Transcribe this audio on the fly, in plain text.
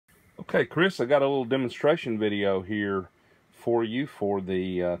Okay, Chris, I got a little demonstration video here for you for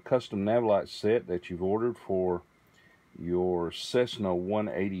the custom NavLight set that you've ordered for your Cessna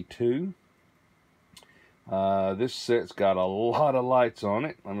 182. This set's got a lot of lights on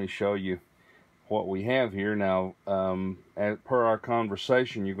it. Let me show you what we have here. Now, as per our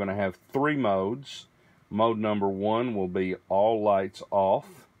conversation, you're going to have three modes. Mode number one will be all lights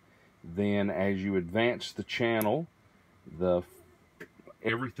off. Then as you advance the channel,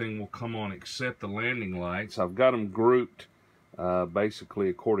 everything will come on except the landing lights. I've got them grouped basically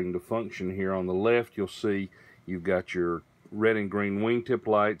according to function here. On the left, you'll see you've got your red and green wingtip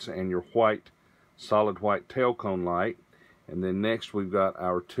lights and your solid white tailcone light. And then next we've got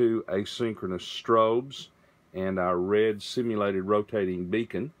our two asynchronous strobes and our red simulated rotating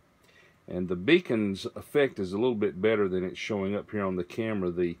beacon. And the beacon's effect is a little bit better than it's showing up here on the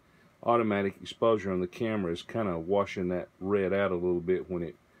camera. The automatic exposure on the camera is kind of washing that red out a little bit when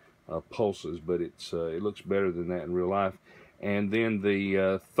it pulses, but it looks better than that in real life. And then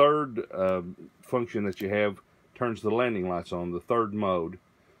the third function that you have turns the landing lights on, the third mode.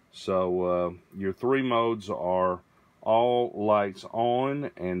 So your three modes are all lights on,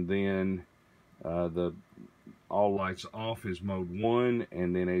 and then the all lights off is mode one,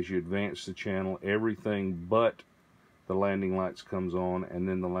 and then as you advance the channel, everything but the landing lights comes on, and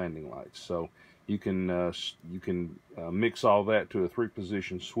then the landing lights. So you can mix all that to a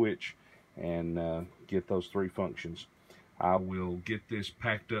three-position switch and get those three functions. I will get this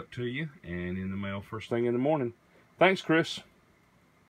packed up to you and in the mail first thing in the morning. Thanks, Chris.